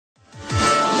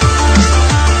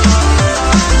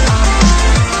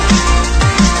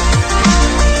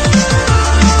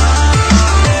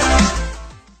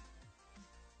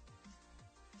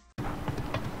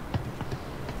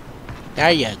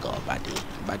There you go, buddy.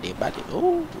 Buddy.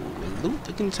 Oh, loot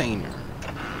the container.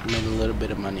 Made a little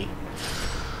bit of money.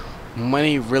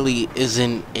 Money really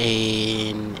isn't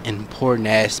an important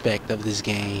aspect of this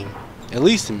game. At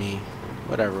least to me.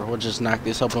 Whatever. We'll just knock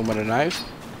this open with a knife.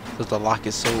 Because the lock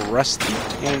is so rusty.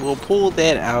 And we'll pull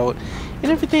that out.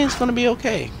 And everything's going to be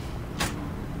okay.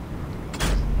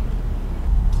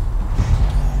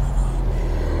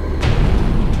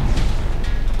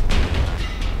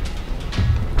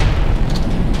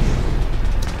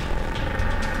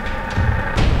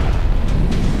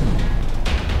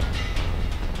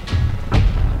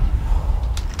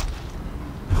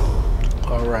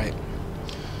 Alright.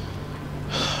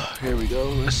 Here we go.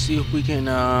 Let's see if we can,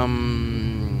 I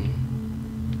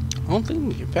don't think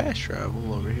we can fast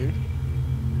travel over here.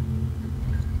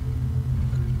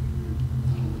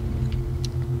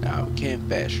 No, we can't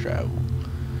fast travel.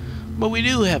 But we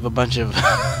do have a bunch of...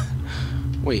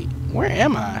 Wait, where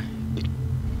am I?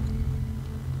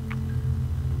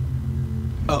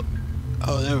 Oh,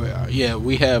 there we are. Yeah,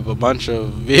 we have a bunch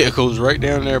of vehicles right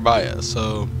down there by us,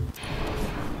 so...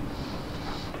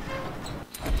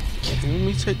 Can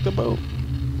we take the boat?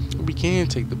 We can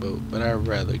take the boat, but I'd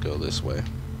rather go this way.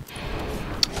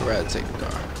 I'd rather take the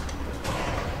car.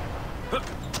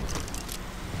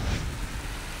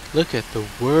 Look at the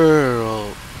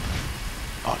world.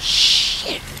 Oh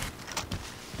shit.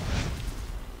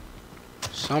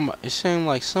 It seems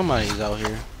like somebody's out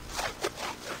here.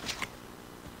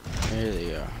 There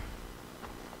they are.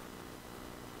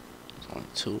 There's only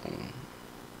two of them.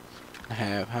 I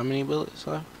have how many bullets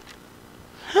left?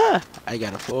 Huh. I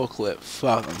got a full clip.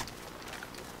 Fuck them.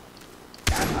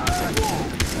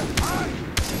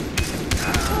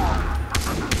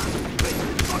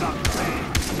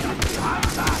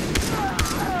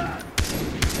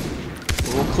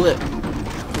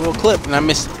 Full clip, and I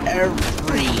missed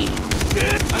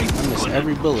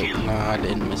every bullet. No, I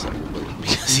didn't miss every bullet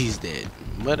because he's dead.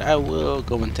 But I will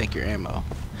go and take your ammo.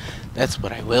 That's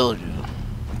what I will do.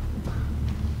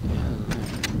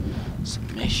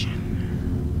 Submission.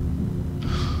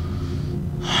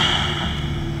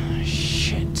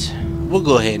 Shit. We'll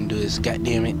go ahead and do this,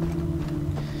 goddammit.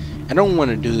 I don't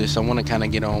want to do this. I want to kind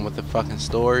of get on with the fucking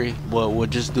story. Well, we'll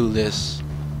just do this.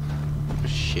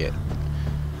 Shit.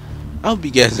 I hope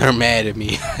you guys are mad at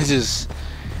me. It's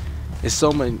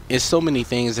so many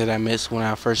things that I missed when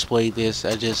I first played this.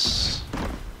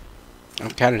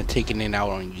 I'm kind of taking it out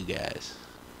on you guys.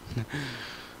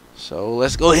 So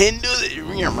let's go ahead and do this.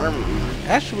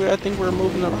 Actually, I think we're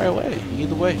moving the right way.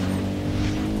 Either way.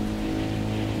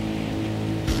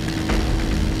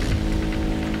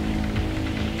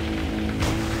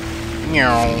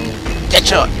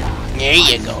 Get up. There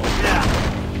you go.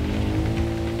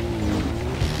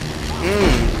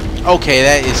 Okay,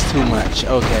 that is too much.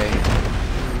 Okay.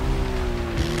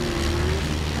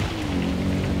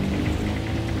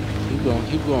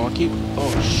 Keep going.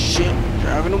 Oh shit.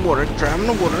 Driving the water. Keep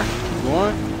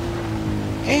going.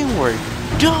 And we're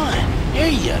done. There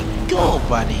you go,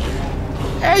 buddy.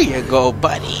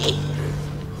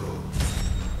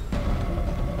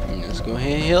 Let's go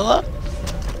ahead and heal up.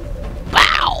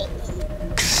 Bow.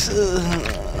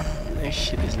 That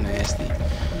shit is nasty.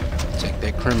 Check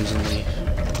that crimson leaf.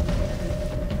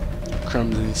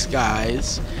 Crimson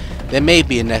Skies. There may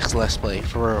be a next Let's Play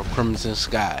for real. Crimson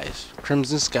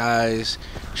Skies,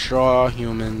 Straw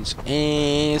Humans,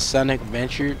 and Sonic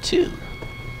Adventure 2.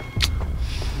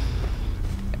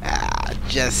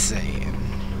 Just saying.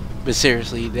 But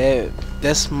seriously,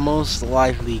 that's most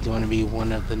likely going to be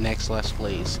one of the next Let's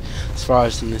Plays, as far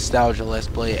as the nostalgia Let's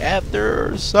Play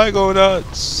after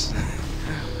Psychonauts.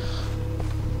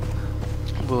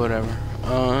 But whatever.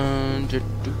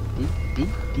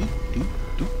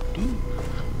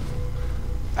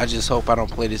 I just hope I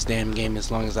don't play this damn game as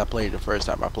long as I played it the first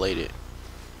time I played it.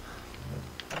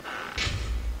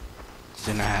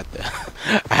 Then I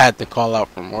had to call out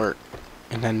from work,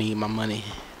 and I need my money.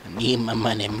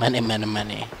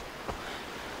 Money.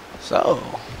 So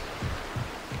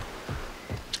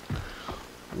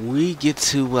we get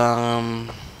to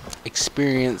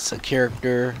experience a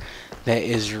character that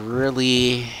is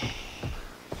really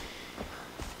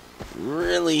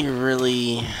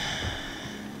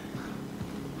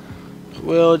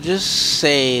well, just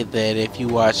say that if you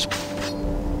watch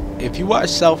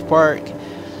South Park,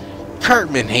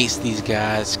 Cartman hates these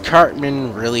guys.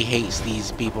 Cartman really hates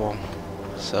these people.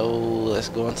 So let's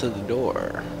go into the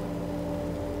door.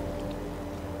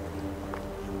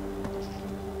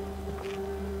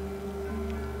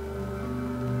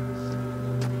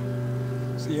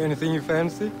 See anything you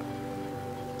fancy?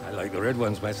 I like the red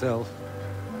ones myself.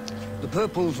 The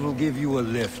purples will give you a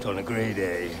lift on a grey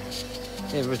day.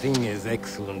 Everything is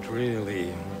excellent,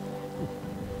 really.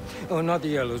 Oh, not the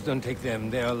yellows. Don't take them.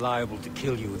 They're liable to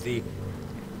kill you. The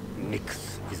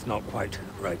mix is not quite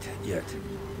right yet.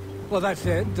 Well, that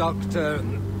said, Dr.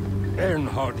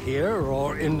 Earnhardt here,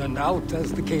 or in and out,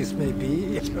 as the case may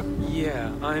be.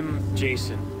 Yeah, I'm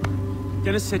Jason.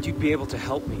 Dennis said you'd be able to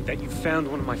help me, that you found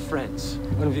one of my friends.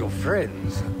 One of your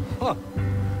friends? Huh.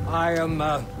 I am,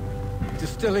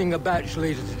 distilling a batch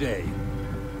later today.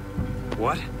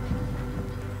 What?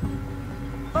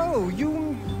 Oh,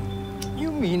 you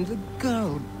mean the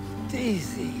girl,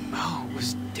 Daisy. Oh, it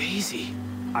was Daisy.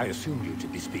 I assumed you to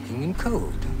be speaking in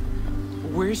code.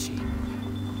 Where is she?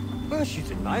 Well, she's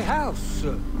in my house.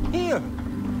 Here.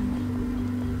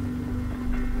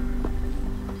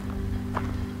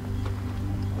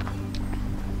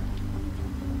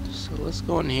 So let's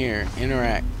go in here.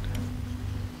 Interact.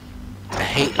 I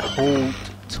hate hold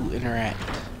to interact.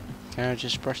 Can I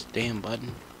just press the damn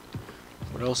button?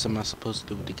 What else am I supposed to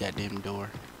do with the goddamn door?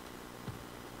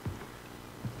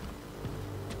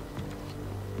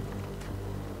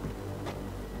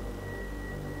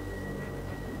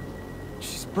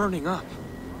 She's burning up.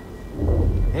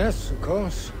 Yes, of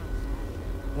course.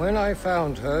 When I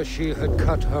found her, she had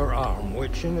cut her arm,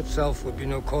 which in itself would be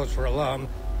no cause for alarm,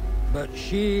 but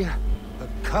she had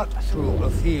cut through a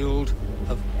field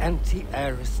of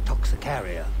Anti-Aris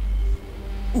toxicaria,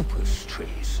 upas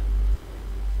trees.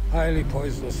 Highly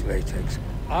poisonous latex.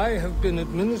 I have been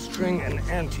administering an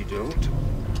antidote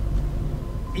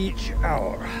each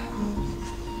hour.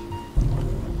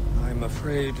 I'm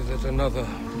afraid that another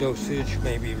dosage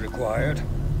may be required.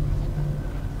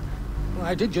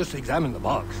 I did just examine the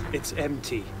box. It's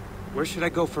empty. Where should I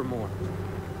go for more?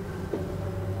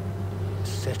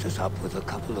 Set us up with a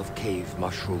couple of cave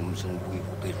mushrooms and we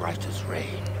will be right as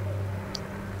rain.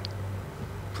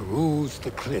 Peruse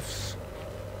the cliffs.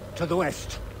 To the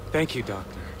west. Thank you,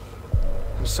 Doctor.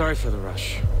 I'm sorry for the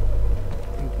rush.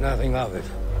 Think nothing of it.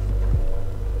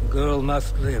 The girl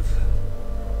must live.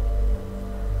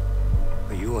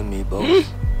 For you and me both.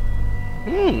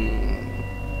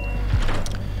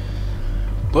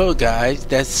 Well, guys,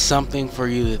 that's something for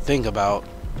you to think about.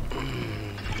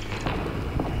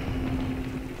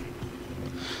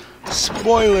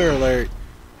 Spoiler alert.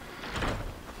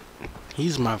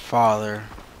 He's my father.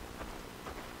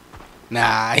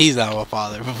 Nah, he's not my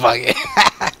father, but fuck it.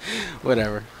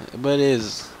 Whatever. But it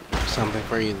is something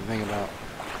for you to think about.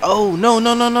 Oh, no,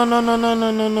 no, no, no, no, no, no,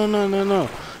 no, no, no, no, no, no.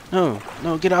 No,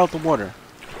 no, get out the water.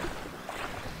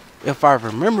 If I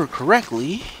remember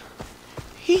correctly,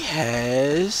 he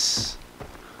has...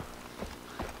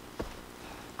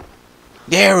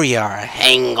 There we are, a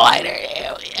hang glider.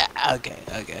 Yeah, okay.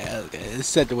 Let's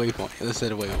set the waypoint. We're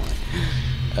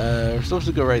supposed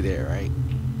to go right there, right?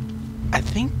 I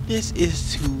think this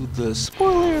is to the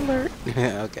spoiler alert.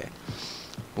 Okay.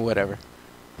 Whatever.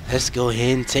 Let's go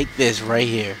ahead and take this right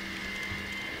here.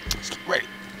 Let's get ready.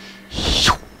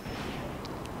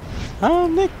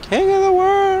 I'm the king of the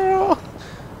world.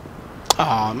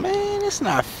 Aw, man, it's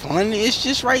not fun. It's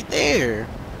just right there.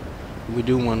 We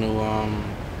do want to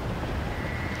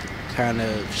kind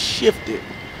of shift it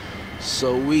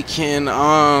so we can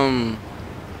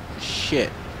shit.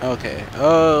 Okay,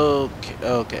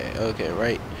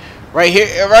 right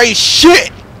here, right,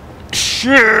 shit,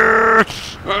 shit,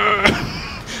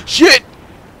 shit,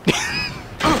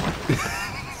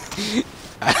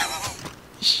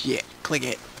 click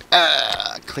it,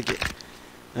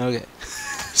 okay,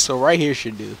 so right here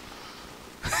should do.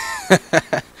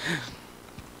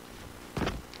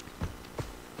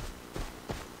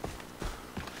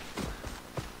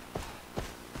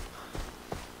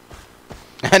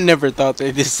 I never thought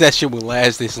that this session would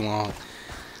last this long,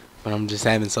 but I'm just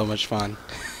having so much fun.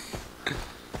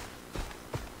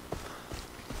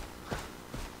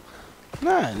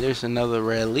 Nah, there's another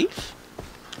red leaf,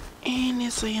 and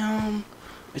it's a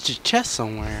chest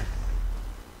somewhere,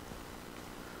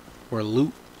 or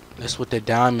loot. That's what the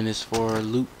diamond is for,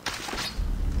 loot.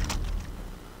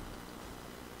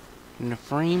 And the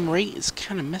frame rate is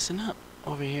kind of messing up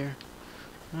over here.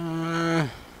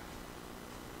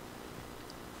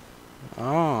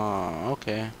 Oh,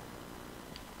 okay.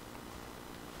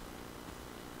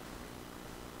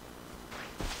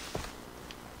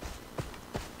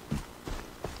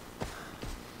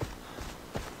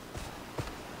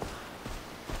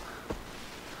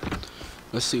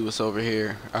 Let's see what's over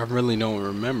here. I really don't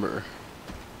remember.